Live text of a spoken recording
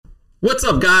What's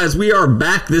up, guys? We are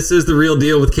back. This is The Real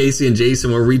Deal with Casey and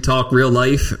Jason, where we talk real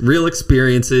life, real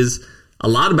experiences, a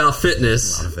lot about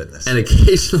fitness, and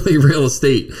occasionally real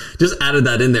estate. Just added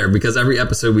that in there because every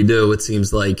episode we do, it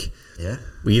seems like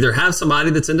we either have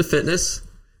somebody that's into fitness,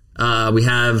 we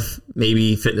have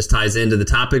maybe fitness ties into the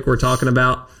topic we're talking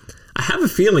about. I have a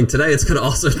feeling today it's going to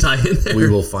also tie in there. We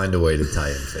will find a way to tie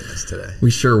in fitness today.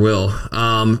 We sure will.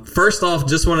 First off,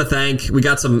 just want to we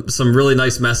got some really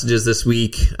nice messages this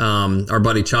week. Our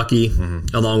buddy Chucky,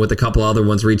 along with a couple other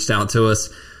ones, reached out to us.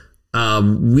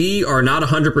 We are not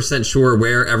 100% sure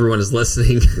where everyone is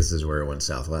listening. This is where it went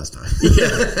south last time.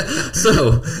 Yeah.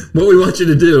 So what we want you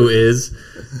to do is,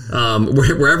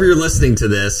 wherever you're listening to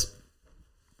this,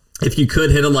 if you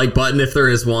could hit a like button, if there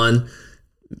is one,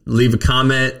 leave a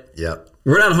comment. Yep.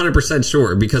 We're not 100%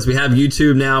 sure because we have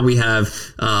YouTube now. We have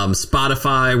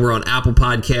Spotify. We're on Apple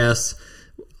Podcasts,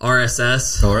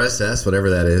 RSS, whatever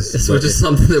that is. Which is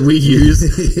something that we use,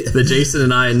 that Jason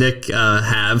and I and Nick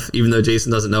have, even though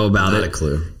Jason doesn't know about it. Not a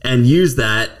clue. And use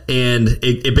that, and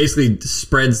it basically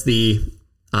spreads the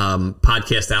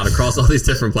podcast out across all these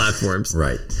different platforms.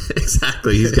 Right.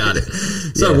 Exactly. He's got it.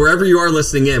 So wherever you are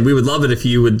listening in, we would love it if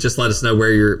you would just let us know where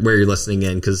you're listening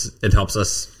in, because it helps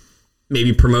us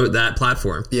maybe promote that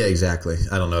platform. Yeah, exactly.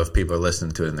 I don't know if people are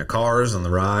listening to it in their cars on the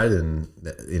ride, and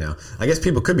I guess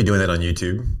people could be doing that on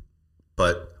YouTube,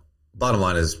 but bottom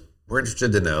line is we're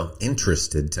interested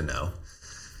to know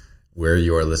where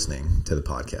you are listening to the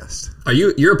podcast.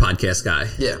 You're a podcast guy?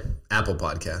 Yeah, Apple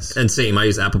Podcast. And same, I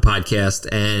use Apple Podcast,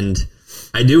 and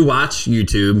I do watch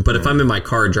YouTube, but if I'm in my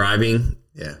car driving,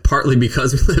 partly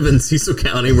because we live in Cecil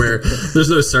County where there's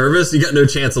no service, you got no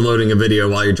chance of loading a video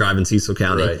while you're driving Cecil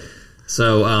County. Right.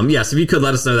 So, yes, if you could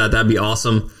let us know that'd be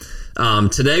awesome.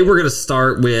 Today we're going to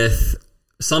start with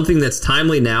something that's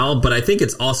timely now, but I think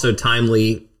it's also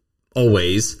timely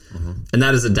always, and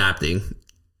that is adapting.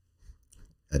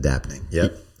 Adapting,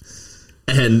 yep.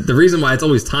 And the reason why it's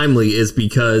always timely is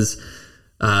because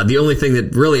the only thing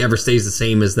that really ever stays the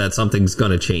same is that something's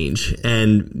going to change.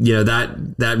 And,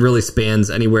 that really spans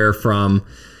anywhere from,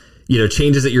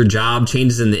 changes at your job,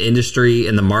 changes in the industry,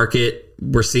 in the market.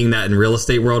 We're seeing that in real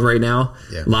estate world right now.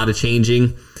 Yeah. A lot of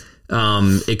changing.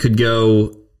 It could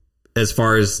go as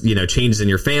far as, changes in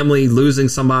your family, losing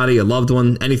somebody, a loved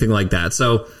one, anything like that.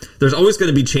 So there's always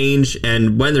going to be change.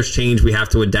 And when there's change, we have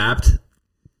to adapt.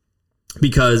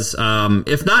 Because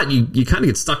if not, you kind of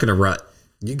get stuck in a rut.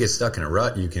 You get stuck in a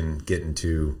rut. You can get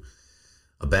into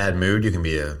a bad mood. You can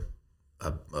be a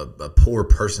poor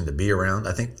person to be around.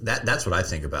 I think that's what I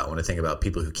think about when I think about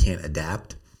people who can't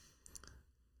adapt.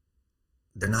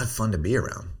 They're not fun to be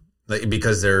around,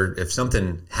 because if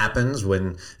something happens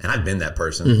and I've been that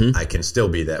person, I can still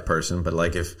be that person.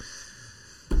 But if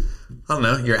I don't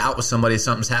know, you're out with somebody,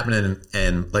 something's happening,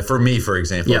 and like for me, for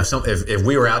example, if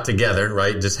we were out together,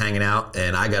 right, just hanging out,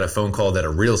 and I got a phone call that a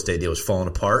real estate deal was falling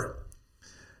apart,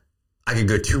 I could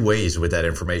go two ways with that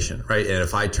information, right? And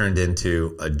if I turned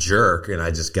into a jerk and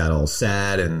I just got all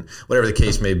sad and whatever the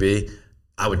case may be,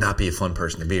 I would not be a fun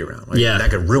person to be around.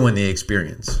 That could ruin the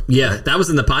experience. Yeah, right? That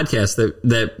was in the podcast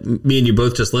that me and you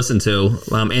both just listened to,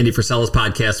 Andy Frisella's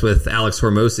podcast with Alex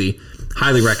Hormozy.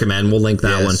 Highly recommend. We'll link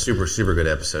that one. Super, super good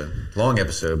episode. Long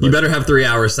episode. But you better have 3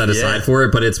 hours set aside for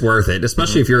it, but it's worth it.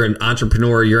 Especially if you're an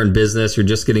entrepreneur, you're in business, you're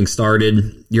just getting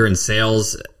started, you're in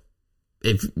sales.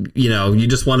 If you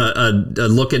just want to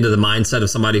look into the mindset of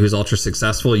somebody who's ultra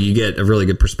successful, you get a really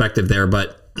good perspective there.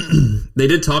 But they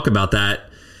did talk about that.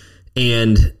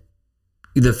 And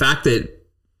the fact that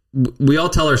we all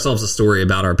tell ourselves a story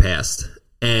about our past,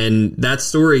 and that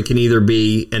story can either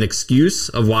be an excuse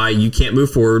of why you can't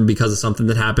move forward because of something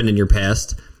that happened in your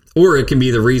past, or it can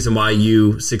be the reason why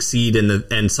you succeed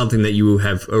in something that you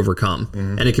have overcome.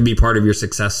 And it can be part of your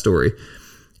success story.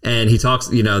 And they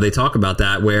talk about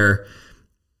that where,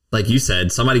 like you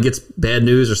said, somebody gets bad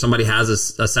news or somebody has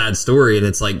a sad story, and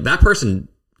it's like that person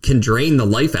can drain the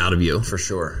life out of you. For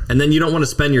sure. And then you don't want to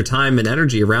spend your time and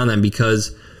energy around them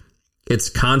because it's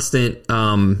constant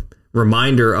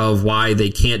reminder of why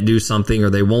they can't do something or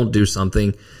they won't do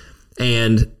something.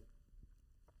 And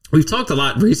we've talked a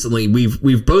lot recently.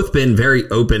 We've both been very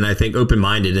open, I think,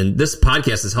 open-minded, and this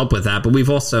podcast has helped with that. But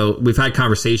we've had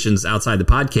conversations outside the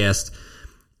podcast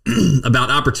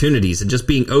about opportunities and just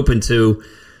being open to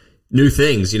new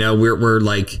things. We're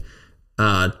like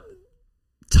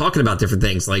talking about different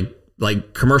things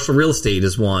like commercial real estate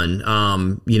is one,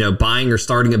 buying or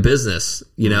starting a business,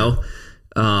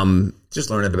 just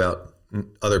learning about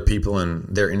other people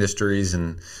and their industries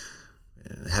and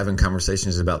having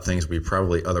conversations about things we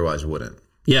probably otherwise wouldn't.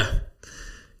 Yeah,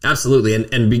 absolutely.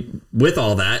 And with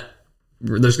all that,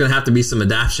 there's going to have to be some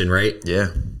adaptation, right? Yeah.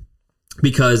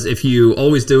 Because if you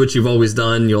always do what you've always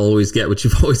done, you'll always get what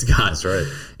you've always got. That's right.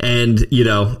 And,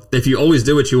 if you always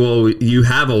do what you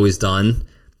have always done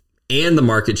and the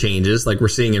market changes, like we're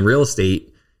seeing in real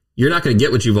estate, you're not going to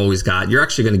get what you've always got. You're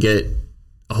actually going to get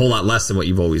a whole lot less than what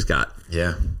you've always got.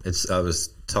 Yeah. I was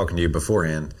talking to you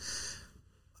beforehand.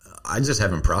 I just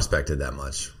haven't prospected that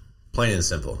much. Plain and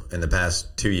simple. In the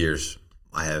past 2 years,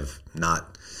 I have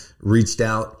not reached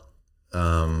out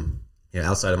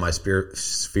outside of my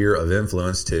sphere of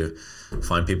influence to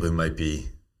find people who might be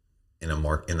in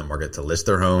the market to list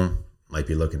their home, might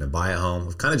be looking to buy a home.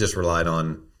 I've kind of just relied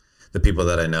on the people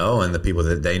that I know and the people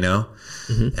that they know,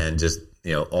 and just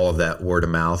all of that word of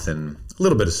mouth and a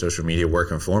little bit of social media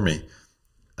working for me.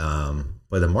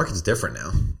 But the market's different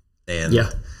now, and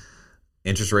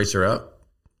interest rates are up.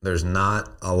 There's not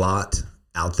a lot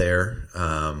out there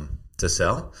to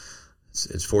sell.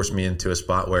 It's forced me into a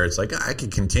spot where it's like I can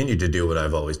continue to do what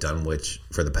I've always done, which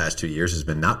for the past 2 years has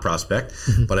been not prospect,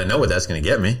 but I know what that's going to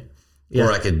get me. Yeah.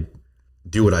 Or I could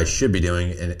do what I should be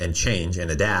doing and change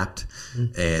and adapt.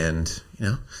 And,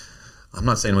 I'm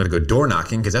not saying I'm going to go door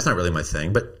knocking because that's not really my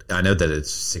thing, but I know that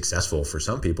it's successful for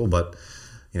some people. But,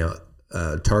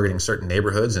 targeting certain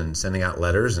neighborhoods and sending out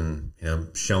letters and,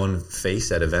 showing face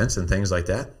at events and things like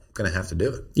that, I'm going to have to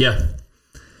do it. Yeah.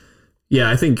 Yeah,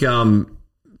 I think, right,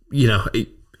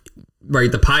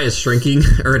 the pie is shrinking,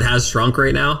 or it has shrunk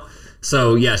right now.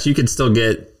 So, yes, you can still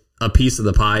get a piece of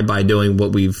the pie by doing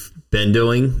what we've been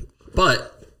doing.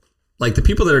 But, like, the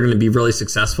people that are going to be really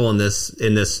successful in this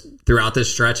throughout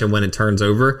this stretch and when it turns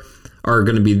over are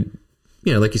going to be,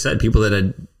 like you said, people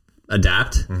that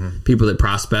adapt, people that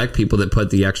prospect, people that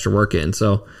put the extra work in.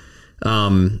 So,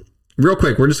 real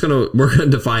quick, we're going to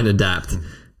define adapt,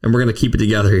 and we're going to keep it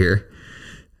together here.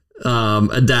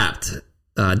 Adapt.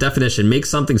 Definition: make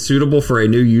something suitable for a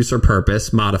new use or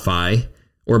purpose, modify,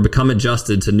 or become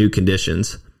adjusted to new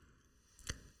conditions.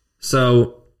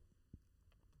 So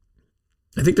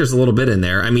I think there's a little bit in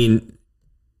there. I mean,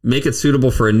 make it suitable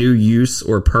for a new use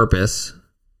or purpose,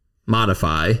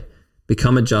 modify,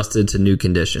 become adjusted to new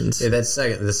conditions. Yeah, the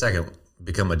second,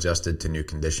 become adjusted to new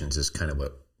conditions, is kind of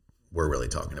what we're really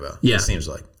talking about. Yeah. It seems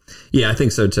like. Yeah, I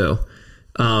think so too.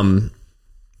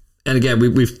 And again,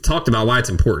 we've talked about why it's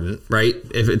important, right?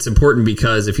 If it's important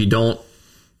because if you don't,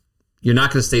 you're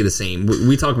not going to stay the same.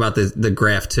 We talk about the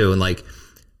graph too, and like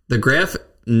the graph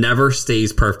never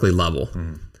stays perfectly level.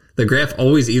 The graph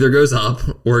always either goes up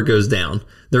or it goes down.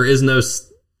 There is no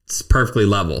perfectly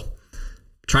level.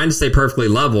 Trying to stay perfectly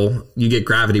level, you get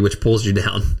gravity, which pulls you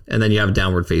down, and then you have a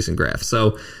downward facing graph.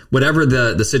 So whatever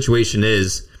the situation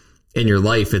is in your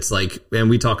life, it's like, and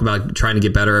we talk about trying to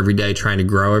get better every day, trying to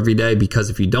grow every day, because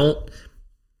if you don't,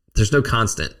 there's no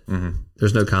constant.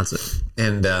 There's no constant.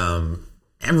 And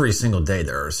every single day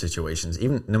there are situations,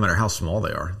 even no matter how small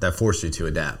they are, that force you to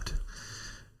adapt.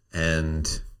 And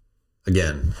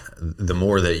again, the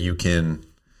more that you can't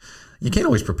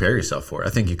always prepare yourself for it. I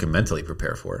think you can mentally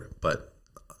prepare for it, but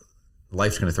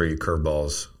life's going to throw you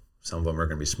curveballs. Some of them are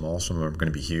going to be small, some of them are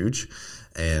going to be huge.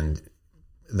 And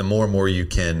the more and more you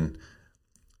can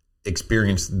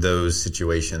experience those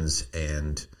situations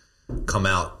and come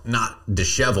out not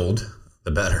disheveled,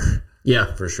 the better.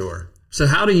 Yeah, for sure. So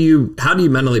how do you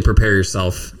mentally prepare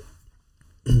yourself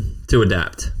to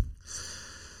adapt?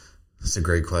 That's a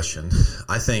great question.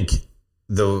 I think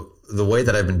the way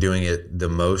that I've been doing it the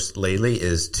most lately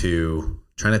is to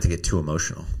try not to get too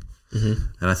emotional. And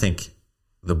I think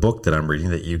the book that I'm reading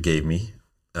that you gave me,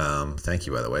 thank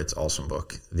you, by the way, it's an awesome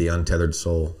book, The Untethered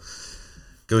Soul,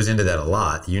 goes into that a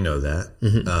lot. You know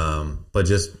that. But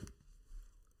just,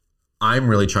 I'm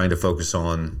really trying to focus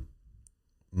on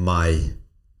my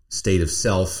state of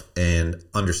self and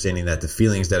understanding that the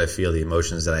feelings that I feel, the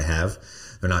emotions that I have,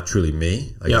 they're not truly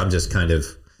me. Like I'm just kind of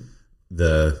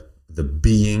the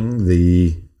being,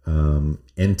 the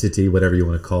entity, whatever you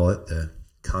want to call it, the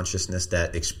consciousness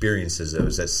that experiences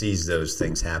those, that sees those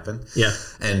things happen. Yeah.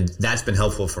 And that's been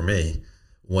helpful for me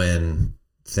when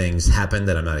things happen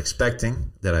that I'm not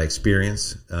expecting, that I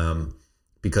experience,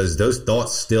 because those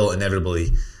thoughts still inevitably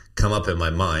come up in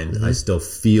my mind. I still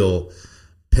feel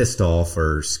pissed off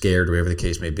or scared, whatever the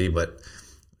case may be, but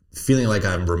feeling like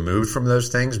I'm removed from those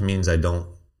things means I don't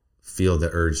feel the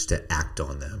urge to act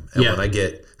on them. And when I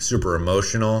get super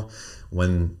emotional,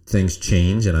 when things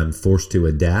change and I'm forced to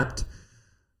adapt,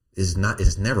 is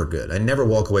never good. I never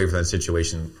walk away from that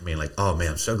situation being like, oh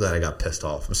man, I'm so glad I got pissed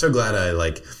off. I'm so glad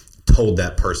I told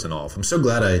that person off. I'm so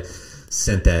glad I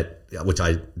sent that, which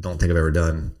I don't think I've ever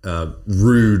done,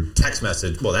 rude text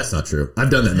message. Well, that's not true.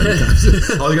 I've done that many times.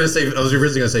 I was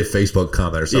originally going to say Facebook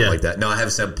comment or something like that. No, I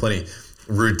have sent plenty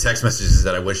rude text messages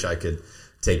that I wish I could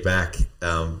take back.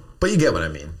 But you get what I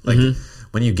mean. Like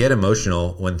when you get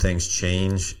emotional, when things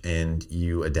change and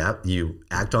you adapt, you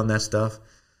act on that stuff.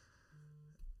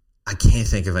 I can't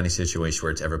think of any situation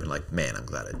where it's ever been like, man, I'm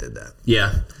glad I did that.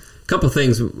 Yeah. A couple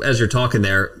things as you're talking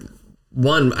there.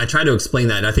 One, I try to explain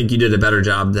that. I think you did a better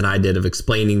job than I did of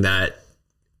explaining that.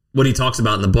 What he talks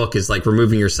about in the book is like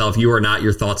removing yourself. You are not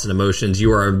your thoughts and emotions.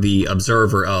 You are the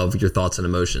observer of your thoughts and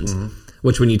emotions,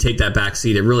 which when you take that back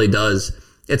seat, it really does.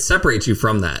 It separates you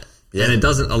from that. Yeah. And it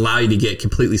doesn't allow you to get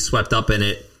completely swept up in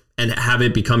it and have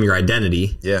it become your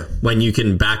identity. Yeah. When you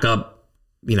can back up,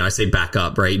 I say back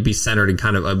up, right? Be centered and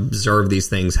kind of observe these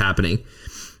things happening.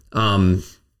 The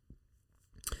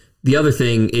other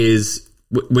thing is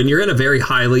when you're in a very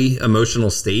highly emotional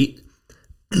state,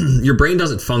 your brain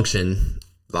doesn't function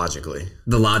logically.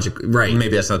 The logic, right.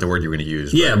 Maybe that's not the word you're going to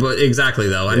use. Yeah, but exactly,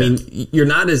 though. Yeah. I mean, you're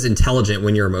not as intelligent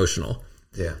when you're emotional.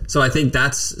 Yeah. So I think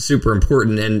that's super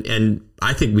important. And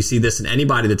I think we see this in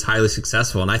anybody that's highly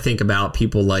successful. And I think about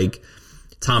people like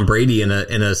Tom Brady in a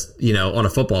on a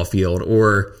football field,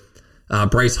 or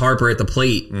Bryce Harper at the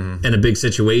plate in a big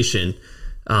situation,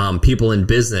 people in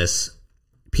business,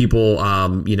 people,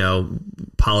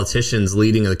 politicians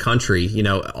leading the country,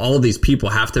 all of these people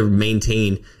have to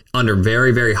maintain under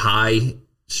very, very high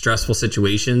stressful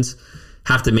situations,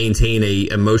 have to maintain a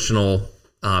emotional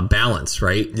balance,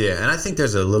 right? Yeah, and I think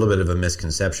there's a little bit of a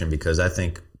misconception, because I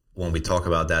think when we talk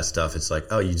about that stuff, it's like,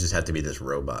 oh, you just have to be this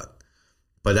robot.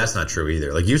 But that's not true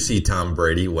either. Like, you see Tom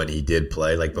Brady when he did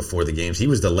play, like before the games, he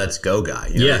was the let's go guy.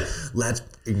 Yeah. Let's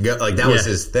go. Like, that was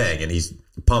his thing. And he's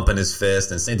pumping his fist.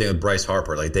 And same thing with Bryce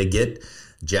Harper. Like, they get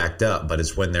jacked up, but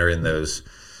it's when they're in those,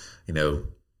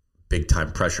 big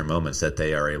time pressure moments that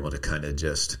they are able to kind of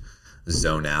just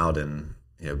zone out and,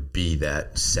 be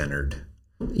that centered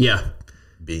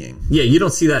being. Yeah. You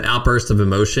don't see that outburst of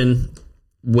emotion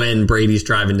when Brady's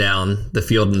driving down the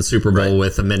field in the Super Bowl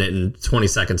with a minute and 20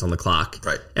 seconds on the clock.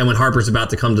 Right. And when Harper's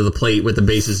about to come to the plate with the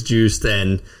bases juiced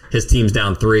and his team's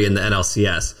down 3 in the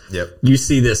NLCS. Yep. You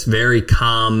see this very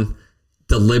calm,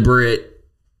 deliberate,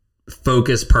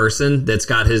 focused person that's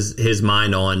got his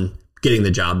mind on getting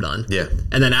the job done. Yeah.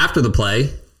 And then after the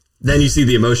play, then you see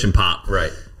the emotion pop.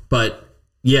 Right. But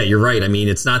yeah, you're right. I mean,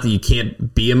 it's not that you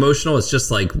can't be emotional. It's just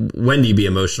like, when do you be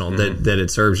emotional that it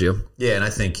serves you? Yeah, and I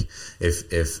think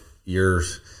if you're,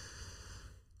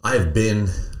 I've been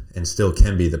and still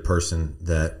can be the person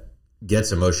that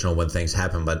gets emotional when things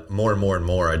happen, but more and more and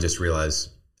more, I just realize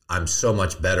I'm so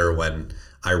much better when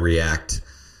I react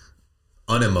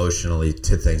unemotionally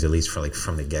to things, at least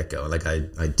from the get-go. Like I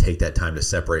take that time to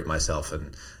separate myself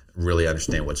and really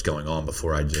understand what's going on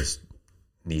before I just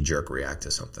knee-jerk react to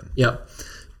something. Yep.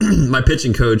 My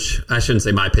pitching coach, I shouldn't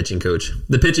say my pitching coach,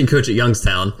 the pitching coach at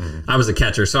Youngstown, I was a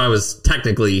catcher, so I was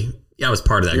technically, I was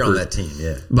part of that You're group. on that team,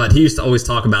 yeah. But he used to always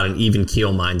talk about an even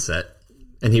keel mindset.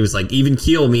 And he was like, even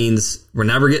keel means we're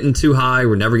never getting too high,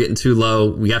 we're never getting too low.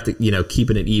 We have to,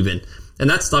 keeping it even. And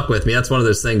that stuck with me. That's one of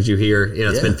those things you hear.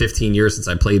 It's been 15 years since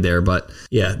I played there. But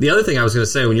yeah, the other thing I was going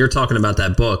to say, when you're talking about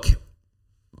that book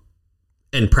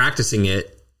and practicing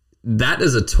it, that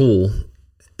is a tool.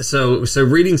 So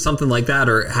reading something like that,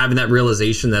 or having that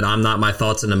realization that I'm not my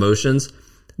thoughts and emotions,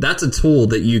 that's a tool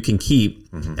that you can keep.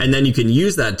 And then you can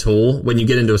use that tool when you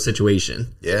get into a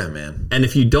situation. Yeah, man. And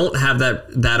if you don't have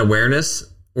that awareness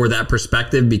or that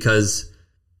perspective, because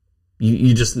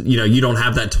you just, you don't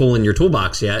have that tool in your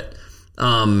toolbox yet,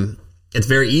 it's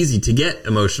very easy to get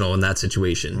emotional in that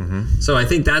situation. So I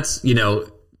think that's,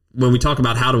 when we talk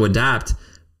about how to adapt,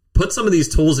 put some of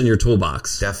these tools in your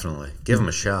toolbox. Definitely. Give them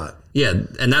a shot. Yeah,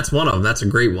 and that's one of them. That's a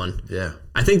great one. Yeah.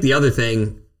 I think the other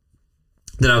thing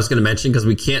that I was going to mention, because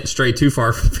we can't stray too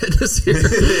far from fitness here,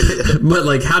 but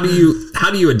like, how do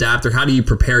you adapt, or how do you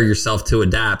prepare yourself to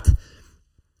adapt?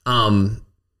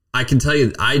 I can tell you,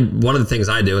 one of the things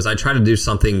I do is I try to do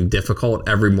something difficult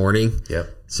every morning. Yep.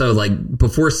 So like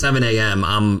before 7 a.m.,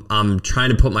 I'm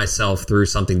trying to put myself through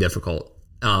something difficult.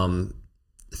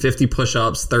 50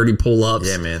 push-ups, 30 pull-ups,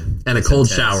 yeah, man, and a cold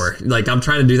shower. Like, I'm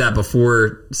trying to do that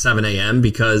before 7 a.m.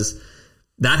 because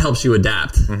that helps you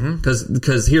adapt.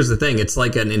 Because here's the thing, it's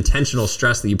like an intentional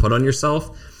stress that you put on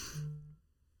yourself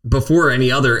before any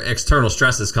other external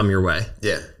stresses come your way.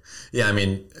 Yeah. Yeah, I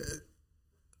mean,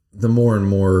 the more and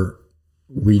more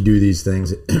we do these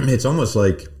things, it's almost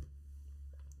like,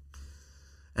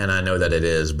 and I know that it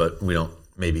is, but we don't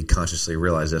maybe consciously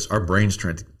realize this, our brain's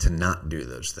trying to not do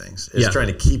those things. It's trying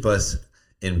to keep us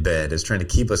in bed. It's trying to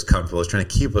keep us comfortable. It's trying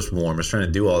to keep us warm. It's trying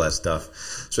to do all that stuff.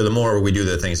 So the more we do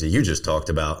the things that you just talked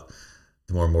about,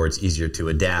 the more and more it's easier to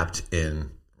adapt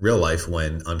in real life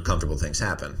when uncomfortable things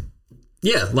happen.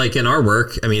 Yeah, like in our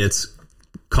work, I mean, it's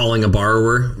calling a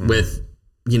borrower with,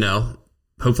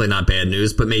 hopefully not bad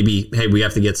news, but maybe, hey, we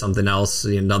have to get something else,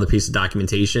 another piece of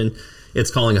documentation. It's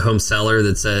calling a home seller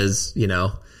that says,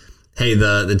 hey,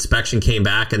 the inspection came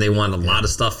back and they want a lot of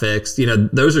stuff fixed.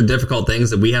 Those are difficult things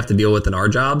that we have to deal with in our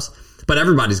jobs, but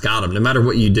everybody's got them. No matter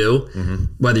what you do,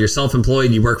 whether you're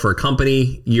self-employed, you work for a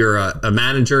company, you're a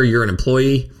manager, you're an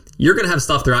employee, you're going to have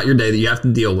stuff throughout your day that you have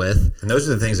to deal with. And those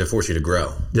are the things that force you to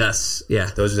grow. Yes. Yeah.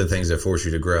 Those are the things that force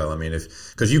you to grow. I mean,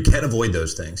 because you can avoid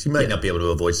those things. You might not be able to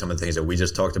avoid some of the things that we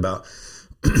just talked about,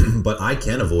 but I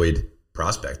can avoid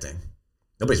prospecting.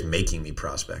 Nobody's making me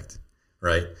prospect,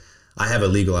 right? I have a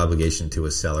legal obligation to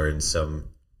a seller in some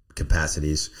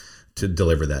capacities to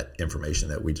deliver that information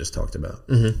that we just talked about.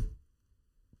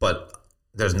 But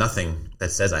there's nothing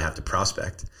that says I have to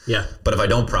prospect. Yeah. But if I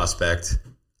don't prospect,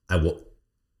 I will.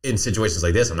 In situations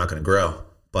like this, I'm not going to grow.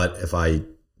 But if I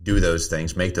do those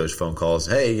things, make those phone calls,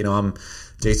 hey, I'm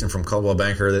Jason from Caldwell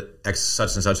Banker, that X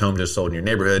such and such home just sold in your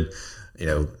neighborhood.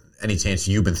 Any chance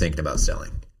you've been thinking about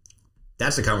selling?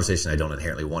 That's a conversation I don't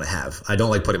inherently want to have. I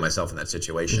don't like putting myself in that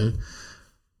situation.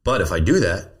 But if I do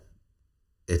that,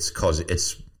 it's causing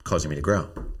me to grow.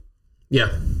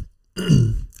 Yeah,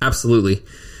 absolutely.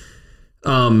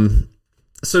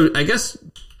 So I guess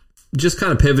just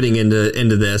kind of pivoting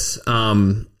into this,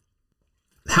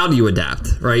 how do you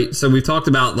adapt, right? So we've talked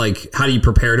about how do you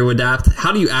prepare to adapt?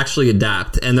 How do you actually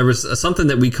adapt? And there was something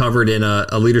that we covered in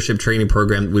a leadership training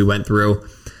program that we went through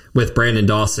with Brandon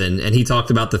Dawson, and he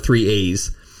talked about the 3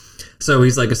 A's. So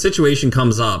he's like, a situation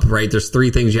comes up, right? There's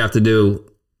 3 things you have to do,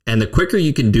 and the quicker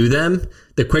you can do them,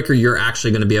 the quicker you're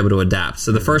actually going to be able to adapt.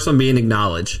 So the first one being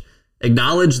acknowledge.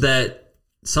 Acknowledge that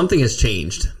something has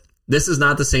changed. This is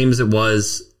not the same as it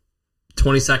was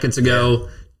 20 seconds ago,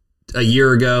 a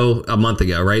year ago, a month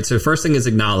ago, right? So first thing is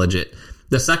acknowledge it.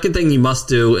 The second thing you must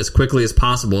do as quickly as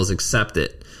possible is accept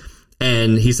it.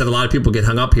 And he said a lot of people get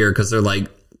hung up here because they're like,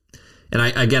 and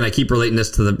I keep relating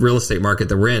this to the real estate market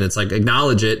that we're in. It's like,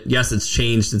 acknowledge it. Yes, it's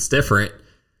changed. It's different.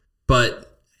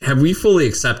 But have we fully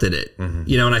accepted it? And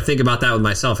I think about that with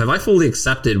myself. Have I fully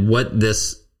accepted what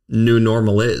this new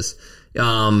normal is?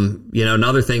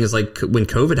 Another thing is like when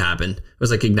COVID happened, it was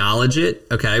like, acknowledge it.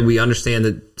 Okay. We understand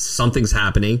that something's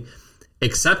happening.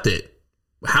 Accept it.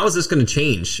 How is this going to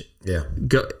change? Yeah.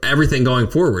 Everything going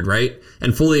forward, right?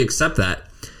 And fully accept that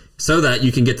so that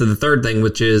you can get to the third thing,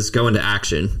 which is go into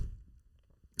action.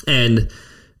 And,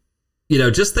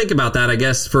 just think about that, I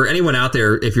guess, for anyone out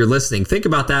there, if you're listening, think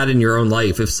about that in your own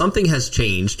life. If something has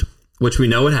changed, which we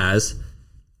know it has,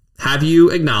 have you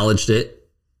acknowledged it?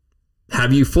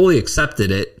 Have you fully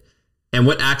accepted it? And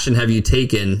what action have you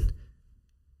taken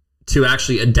to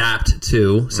actually adapt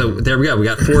to? So there we go. We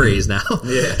got 4 A's now.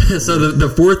 Yeah. So the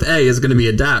fourth A is going to be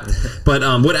adapt. But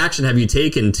what action have you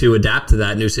taken to adapt to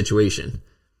that new situation?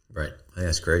 Right.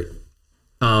 That's great.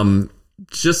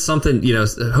 Just something,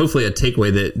 hopefully a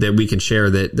takeaway that we can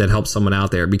share that helps someone out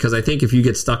there. Because I think if you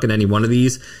get stuck in any one of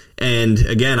these, and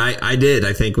again,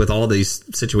 I think with all these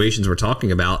situations we're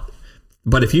talking about,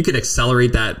 but if you can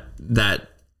accelerate that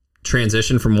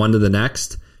transition from one to the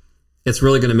next, it's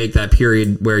really going to make that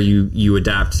period where you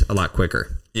adapt a lot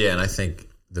quicker. Yeah, and I think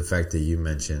the fact that you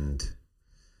mentioned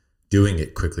doing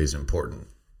it quickly is important.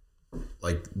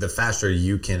 Like, the faster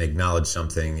you can acknowledge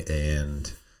something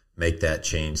and make that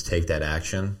change, take that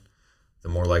action, the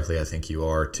more likely I think you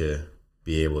are to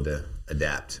be able to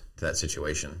adapt to that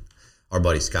situation. Our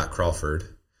buddy Scott Crawford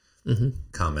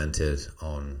commented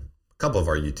on a couple of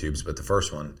our YouTubes, but the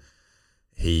first one,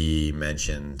 he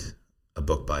mentioned a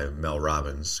book by Mel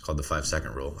Robbins called The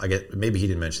 5-Second Rule. Maybe he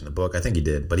didn't mention the book. I think he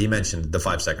did, but he mentioned The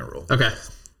 5-Second Rule. Okay.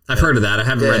 I've heard of that. I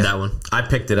haven't read that one. I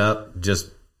picked it up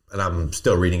and I'm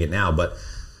still reading it now, but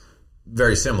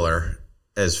very similar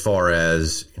as far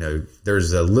as,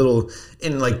 there's a little,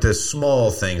 in like the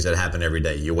small things that happen every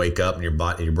day. You wake up and your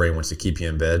brain wants to keep you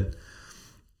in bed.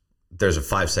 There's a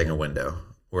 5-second window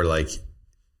where, like,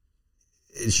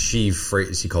 she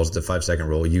calls it the 5-second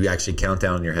rule. You actually count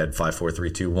down in your head 5, 4,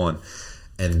 3, 2, 1,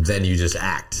 and then you just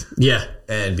act. Yeah.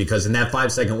 And because in that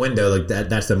 5-second window, like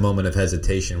that's the moment of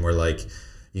hesitation where, like,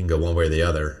 you can go one way or the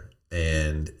other.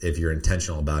 And if you're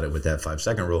intentional about it with that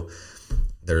 5-second rule,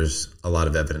 there's a lot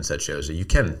of evidence that shows that you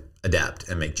can adapt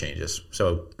and make changes.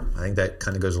 So I think that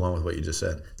kind of goes along with what you just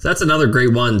said. So that's another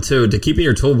great one too, to keep in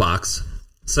your toolbox.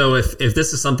 So if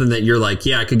this is something that you're like,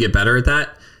 yeah, I could get better at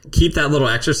that, keep that little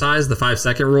exercise, the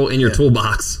 5-second rule, in your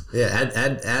toolbox. Yeah,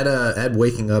 add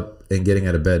waking up and getting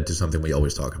out of bed to something we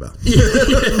always talk about.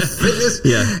 Fitness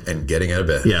and getting out of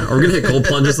bed. Yeah, are we going to hit cold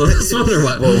plunges on this one or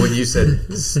what? Well, when you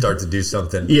said start to do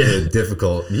something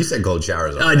difficult, you said cold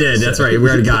showers. I did, that's right. We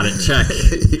already got it. Check.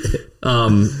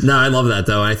 No, I love that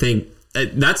though. I think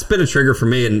that's been a trigger for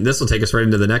me. And this will take us right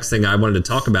into the next thing I wanted to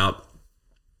talk about.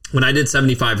 When I did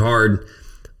 75 hard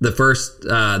the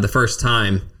first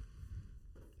time,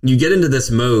 you get into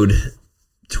this mode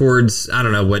towards, I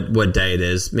don't know what day it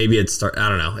is. Maybe I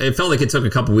don't know. It felt like it took a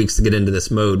couple weeks to get into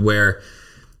this mode where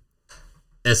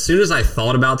as soon as I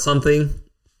thought about something,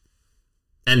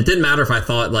 and it didn't matter if I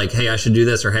thought like, hey, I should do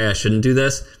this or hey, I shouldn't do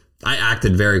this, I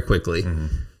acted very quickly. Mm-hmm.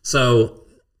 So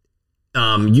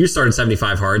you started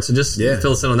 75 hard. So just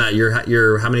fill us in on that.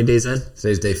 You're how many days in?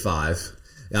 Today's day 5.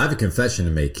 I have a confession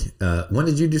to make. When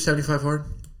did you do 75 hard?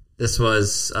 This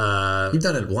was... You've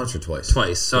done it once or twice?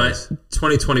 Twice. So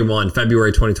 2021,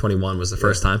 February 2021 was the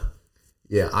first time.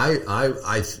 Yeah,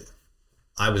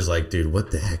 I was like, dude,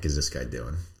 what the heck is this guy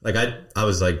doing? Like, I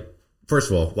was like, first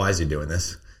of all, why is he doing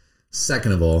this?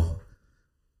 Second of all,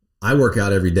 I work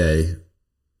out every day.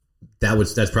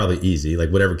 That's probably easy.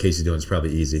 Like, whatever Casey's doing is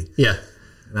probably easy. Yeah.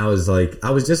 And I was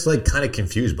just like kind of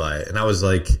confused by it. And I was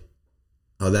like,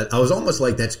 I was almost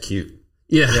like, that's cute.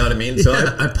 Yeah. You know what I mean? So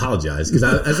I apologize because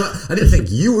I didn't think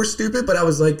you were stupid, but I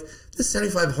was like, this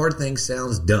 75 hard thing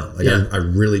sounds dumb. Like I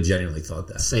really genuinely thought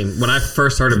that. Same. When I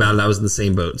first heard about it, I was in the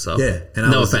same boat. So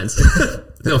and no offense.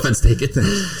 No offense taken.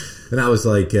 And I was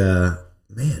like,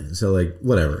 man, so like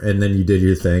whatever. And then you did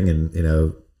your thing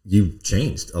and, you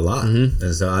changed a lot. Mm-hmm.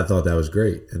 And so I thought that was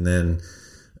great. And then,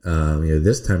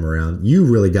 this time around, you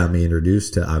really got me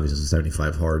introduced to obviously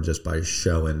 75 hard just by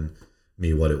showing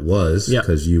me what it was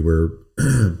because you were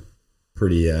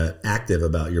pretty active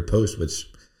about your post, which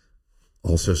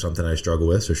also something I struggle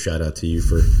with. So shout out to you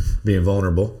for being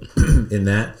vulnerable in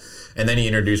that. And then he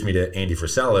introduced me to Andy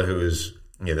Frisella, who is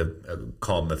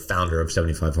call him the founder of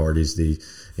 75 Hard. He's the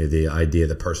idea,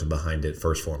 the person behind it,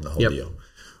 first formed the whole deal.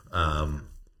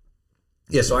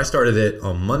 So I started it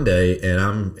on Monday, and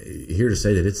I'm here to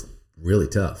say that it's really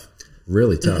tough,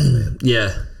 man.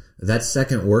 Yeah. That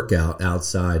second workout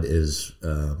outside is,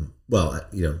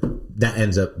 that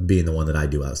ends up being the one that I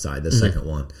do outside, the second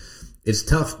one. It's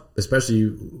tough,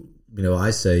 especially,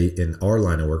 I say in our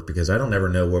line of work, because I don't ever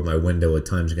know where my window of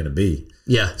time is going to be.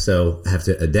 Yeah. So I have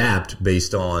to adapt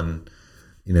based on,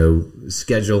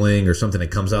 scheduling or something that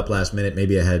comes up last minute.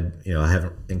 Maybe I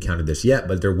haven't encountered this yet,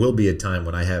 but there will be a time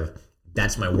when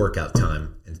that's my workout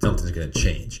time and something's going to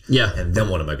change. Yeah. And then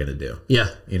what am I going to do? Yeah.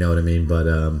 You know what I mean? But,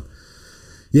 2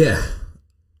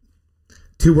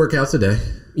 workouts a day.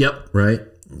 Yep. Right?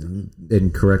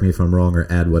 And correct me if I'm wrong or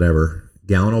add whatever.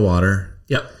 Gallon of water.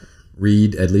 Yep.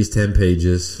 Read at least 10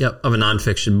 pages. Yep. Of a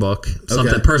nonfiction book.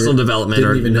 Something personal development.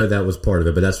 Didn't even know that was part of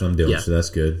it, but that's what I'm doing. Yeah. So that's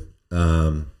good.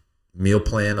 Meal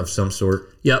plan of some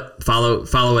sort. Yep.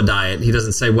 Follow a diet. He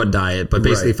doesn't say what diet, but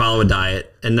basically follow a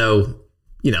diet and know,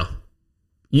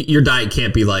 your diet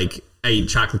can't be like, I eat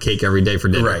chocolate cake every day for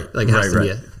dinner. Right. Like it has to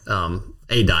be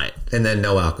a diet. And then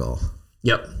no alcohol.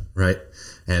 Yep. Right.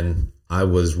 And I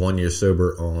was 1 year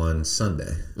sober on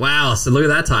Sunday. Wow. So look at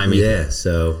that timing. Yeah.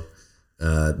 So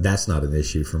that's not an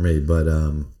issue for me. But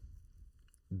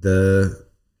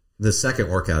the second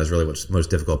workout is really what's most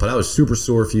difficult. But I was super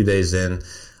sore a few days in.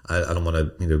 I don't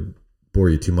want to bore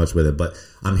you too much with it, but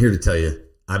I'm here to tell you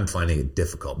I'm finding it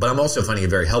difficult. But I'm also finding it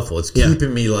very helpful. It's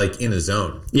keeping me like in a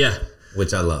zone. Yeah.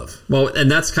 Which I love. Well,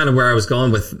 and that's kind of where I was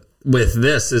going with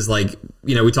this is like,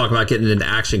 we talk about getting into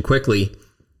action quickly.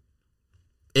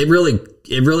 It really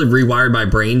rewired my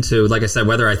brain to, like I said,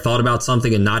 whether I thought about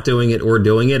something and not doing it or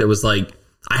doing it, it was like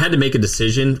I had to make a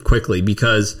decision quickly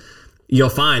because you'll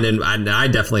find, and I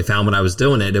definitely found when I was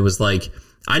doing it, it was like,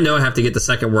 I know I have to get the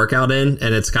second workout in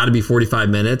and it's got to be 45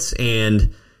 minutes.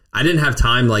 And I didn't have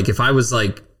time. Like if I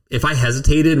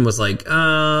hesitated and was like,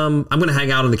 I'm going to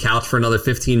hang out on the couch for another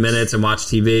 15 minutes and watch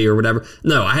TV or whatever.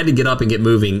 No, I had to get up and get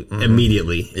moving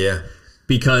immediately. Yeah.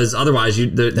 Because otherwise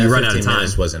you run out of time.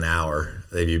 Minutes was an hour.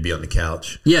 Maybe you'd be on the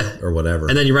couch. Yeah. Or whatever.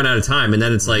 And then you run out of time. And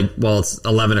then it's like, well, it's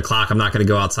 11 o'clock. I'm not going to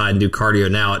go outside and do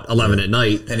cardio now at 11 at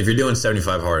night. And if you're doing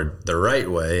 75 hard the right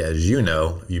way, as you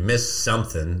know, you miss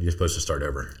something, you're supposed to start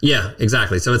over. Yeah,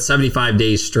 exactly. So it's 75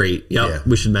 days straight. Yep. Yeah.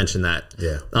 We should mention that.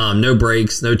 Yeah. No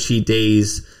breaks, no cheat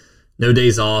days, no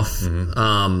days off.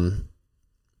 Mm-hmm.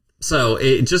 So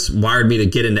it just wired me to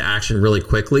get into action really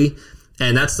quickly.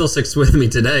 And that still sticks with me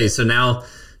today. So now,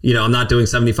 I'm not doing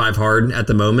 75 hard at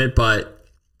the moment, but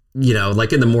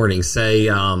like in the morning,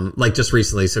 say, like just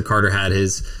recently, so Carter had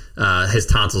his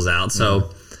tonsils out.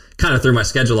 So kind of threw my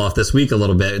schedule off this week a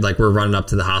little bit. Like we're running up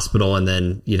to the hospital and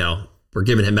then, we're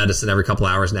giving him medicine every couple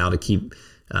hours now to keep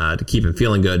him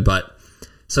feeling good. But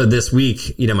so this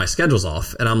week, my schedule's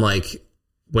off and I'm like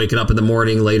waking up in the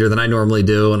morning later than I normally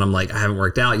do. And I'm like, I haven't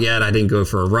worked out yet. I didn't go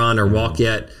for a run or walk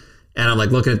yet. And I'm like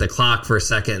looking at the clock for a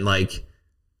second, like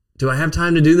do I have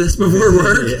time to do this before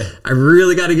work? Yeah. I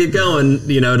really got to get going,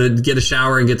 to get a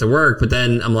shower and get to work. But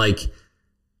then I'm like,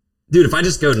 dude, if I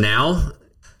just go now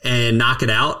and knock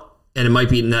it out, and it might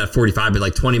be not 45, but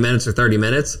like 20 minutes or 30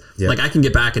 minutes, like I can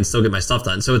get back and still get my stuff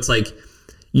done. So it's like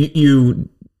you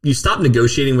stop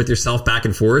negotiating with yourself back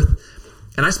and forth.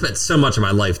 And I spent so much of my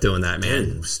life doing that, man.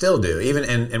 And still do. Even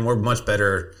and we're much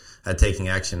better at taking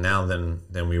action now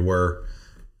than we were,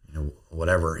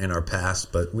 whatever in our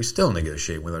past, but we still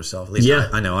negotiate with ourselves. At least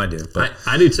I know I do. But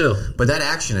I do too. But that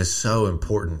action is so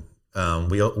important.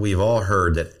 We've all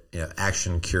heard that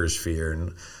action cures fear,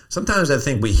 and sometimes I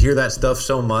think we hear that stuff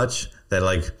so much that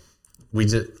like we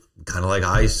just kind of like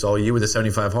I saw you with the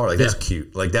 75 hard. Like that's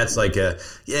cute. Like that's like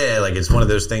like it's one of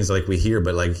those things like we hear,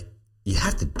 but like you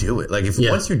have to do it. Like if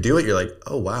once you do it, you're like,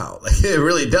 oh wow, like it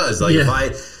really does. Like if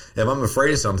I'm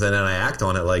afraid of something and I act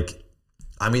on it, like.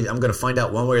 I mean, I'm going to find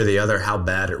out one way or the other how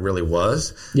bad it really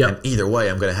was. Yep. And either way,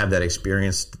 I'm going to have that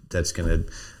experience that's going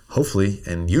to hopefully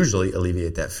and usually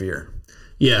alleviate that fear.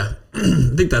 Yeah,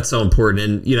 I think that's so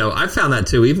important. And, I found that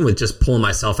too, even with just pulling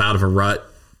myself out of a rut.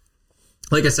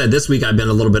 Like I said, this week I've been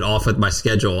a little bit off with my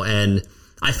schedule and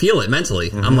I feel it mentally.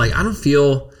 Mm-hmm. I'm like, I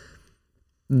feel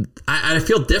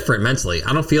different mentally.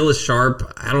 I don't feel as sharp.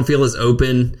 I don't feel as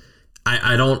open.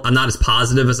 I'm not as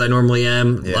positive as I normally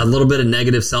am. Yeah. A little bit of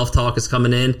negative self-talk is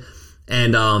coming in.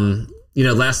 And,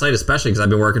 last night, especially because I've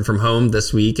been working from home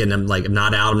this week and I'm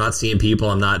not out, I'm not seeing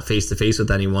people, I'm not face to face with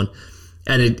anyone.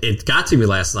 And it got to me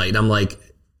last night. I'm like,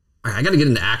 all right, I got to get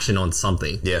into action on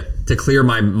something to clear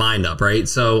my mind up. Right.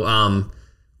 So,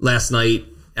 last night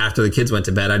after the kids went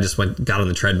to bed, I just got on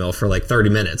the treadmill for like 30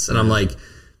 minutes and I'm like,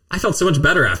 I felt so much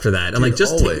better after that.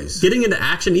 And getting into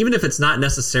action, even if it's not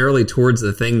necessarily towards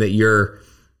the thing that you're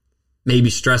maybe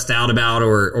stressed out about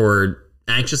or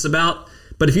anxious about,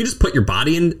 but if you just put your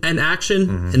body in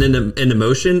action and into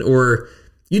motion, or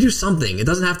you do something, it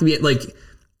doesn't have to be like,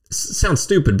 sounds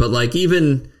stupid, but like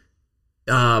even,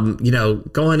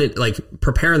 going and like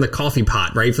preparing the coffee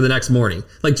pot, right, for the next morning,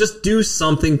 like just do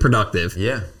something productive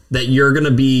that you're going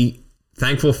to be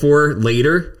thankful for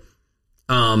later.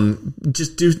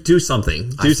 Just do something.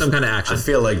 Do some kind of action. I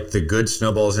feel like the good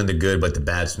snowballs into good, but the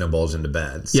bad snowballs into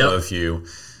bad. So if you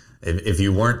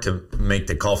weren't to make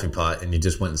the coffee pot and you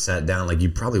just went and sat down, like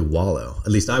you'd probably wallow.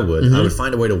 At least I would. Mm-hmm. I would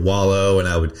find a way to wallow, and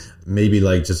I would maybe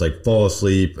just fall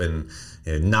asleep and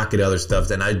not get other stuff.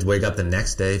 Then I'd wake up the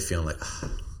next day feeling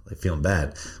feeling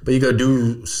bad. But you go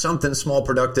do something small,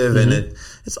 productive, and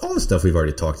it's all the stuff we've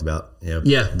already talked about.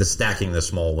 The stacking the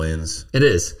small wins. It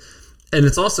is, and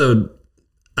it's also.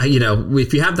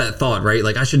 If you have that thought, right,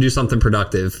 like I should do something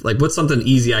productive, like what's something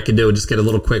easy I could do and just get a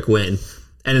little quick win.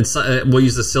 And it's, we'll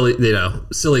use the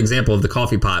silly example of the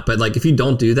coffee pot. But like, if you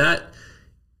don't do that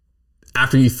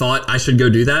after you thought I should go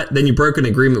do that, then you broke an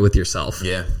agreement with yourself.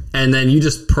 Yeah. And then you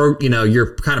just,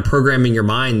 you're kind of programming your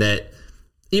mind that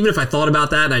even if I thought about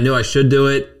that and I knew I should do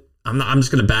it, I'm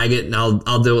just going to bag it and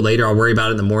I'll do it later. I'll worry about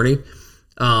it in the morning.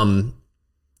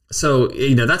 So,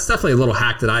 that's definitely a little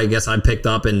hack that I guess I picked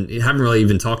up and haven't really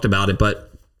even talked about it. But,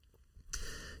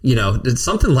 it's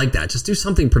something like that. Just do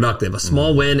something productive, a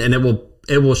small win, and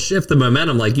it will shift the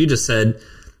momentum, like you just said,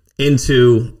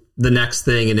 into the next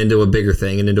thing and into a bigger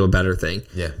thing and into a better thing.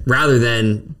 Yeah. Rather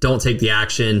than don't take the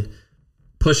action,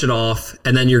 push it off,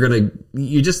 and then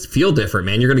you just feel different,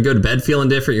 man. You're going to go to bed feeling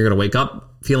different. You're going to wake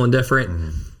up feeling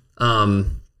different.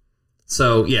 Mm-hmm.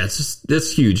 So, yeah,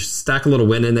 it's huge. Stack a little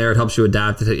win in there. It helps you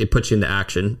adapt. It puts you into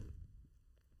action.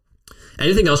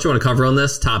 Anything else you want to cover on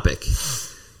this topic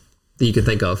that you can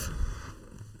think of?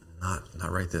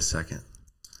 Not right this second.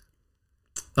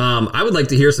 I would like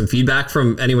to hear some feedback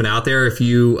from anyone out there. If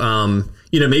you,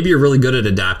 maybe you're really good at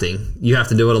adapting. You have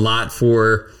to do it a lot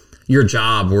for your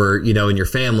job or, in your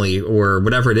family or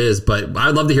whatever it is. But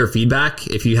I'd love to hear feedback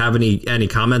if you have any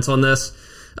comments on this.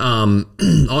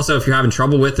 Also, if you're having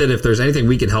trouble with it, if there's anything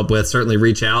we can help with, certainly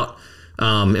reach out,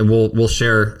 and we'll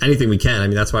share anything we can. I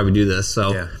mean, that's why we do this.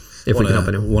 So if we can help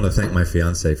anyone. I want to thank my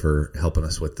fiance for helping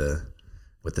us with the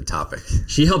topic.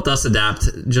 She helped us adapt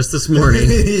just this morning.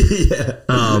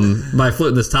 By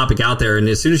floating this topic out there. And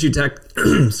as soon as you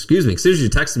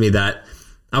texted me that,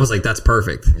 I was like, that's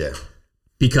perfect. Yeah.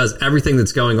 Because everything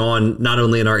that's going on, not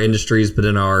only in our industries, but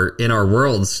in our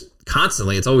worlds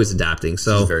constantly, it's always adapting.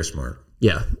 So she's very smart.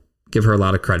 Yeah, give her a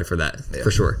lot of credit for that, for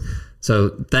sure. So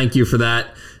thank you for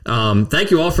that.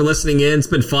 Thank you all for listening in. It's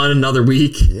been fun. Another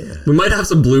week. Yeah. We might have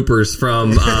some bloopers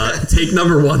from take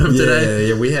number 1 of today.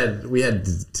 Yeah, we had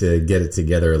to get it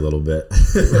together a little bit.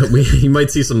 You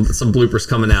might see some bloopers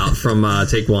coming out from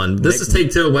take 1. This is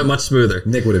take 2. It went much smoother.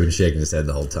 Nick would have been shaking his head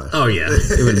the whole time. Oh yeah,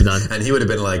 it would have been done. And he would have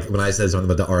been like, when I said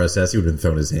something about the RSS, he would have been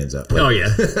throwing his hands up. Like, Oh yeah.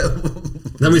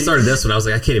 Then we started this one. I was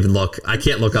like, I can't even look. I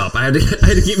can't look up. I had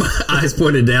to keep my eyes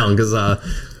pointed down because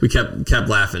we kept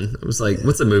laughing. It was like,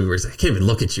 what's the movie where he's like, I can't even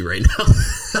look at you right now.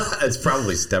 It's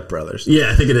probably Step Brothers.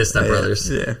 Yeah, I think it is Step Brothers.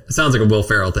 Yeah. It sounds like a Will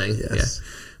Ferrell thing. Yes.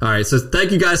 Yeah. All right. So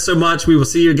thank you guys so much. We will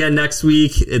see you again next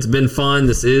week. It's been fun.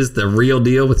 This is The Real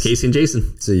Deal with Casey and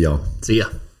Jason. See y'all. See ya.